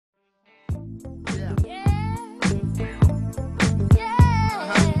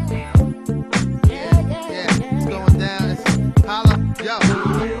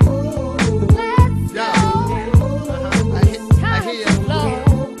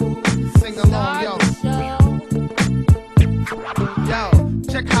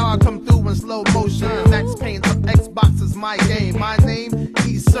in slow motion. The Max Payne of Xbox is my game. My name,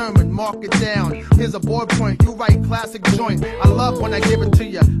 E. Sermon, mark it down. Here's a ballpoint, you write classic joint. I love when I give it to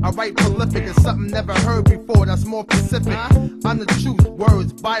you. I write prolific, it's something never heard before, that's more Pacific. I'm the truth,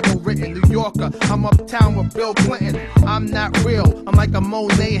 words, Bible written, New Yorker. I'm uptown with Bill Clinton. I'm not real, I'm like a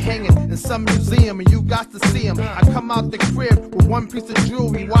Monet hanging in some museum, and you got to see him. I come out the crib with one piece of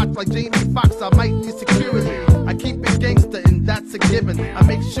jewelry, watch like Jamie Foxx, I might need security. I keep it gangster, and that's a given. I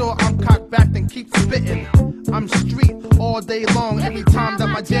make sure I'm cocked back and keep spitting. I'm street all day long. Every time that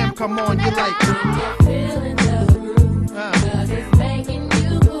my jam come on, you're like, feeling the groove, 'cause it's making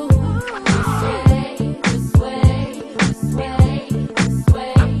you move. This way, this way, this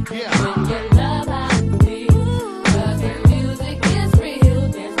way. yeah. When you love how it feels, 'cause the music is real.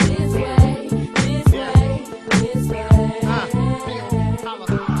 Dance this way, this way, this way.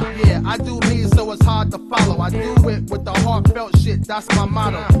 Yeah, I do me, so it's hard to follow. I do it with the heartfelt shit, that's my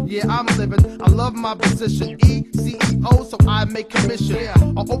motto. Yeah, I'm living, I love my position. CEO, so I make commission.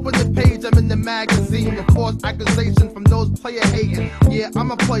 I open the page, I'm in the magazine. Of course, accusation from those player hating. Yeah,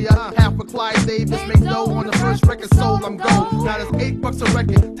 I'm a player, half a Clyde Davis. Make dough on the first record sold, I'm gold. Now that's $8 a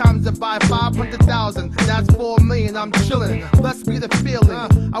record, times it by 500,000. That's 4 million, I'm chillin'. Bless me the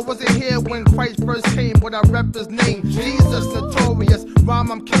feeling. I wasn't here when Christ first came, but I rep his name. Jesus, notorious,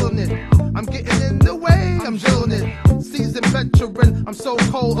 rhyme, I'm killing it. I'm getting in the way, I'm drilling it. Seasoned veteran, I'm so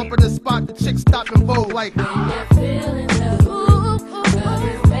cold, up in the spot, the chicks stop and vote like. Feeling the groove, 'cause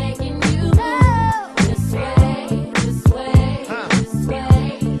it's making you move. This way, this way, this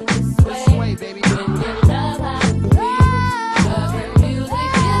way, this way, baby. When you love how it feels, 'cause the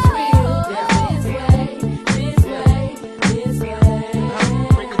music is real. This way, this way, this way.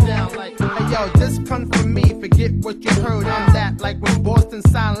 Break it down like, hey yo, this comes from me, forget what you heard. I'm that, like when Boston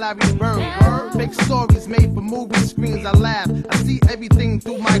signed Larry Bird. Big stories made for movie screens, I laugh, I see everything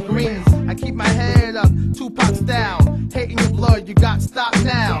through my greens. I keep my head up, Tupac style. Hating your blood, you got stop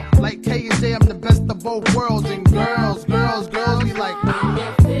now. Like K and J, I'm the best of both worlds. And girls,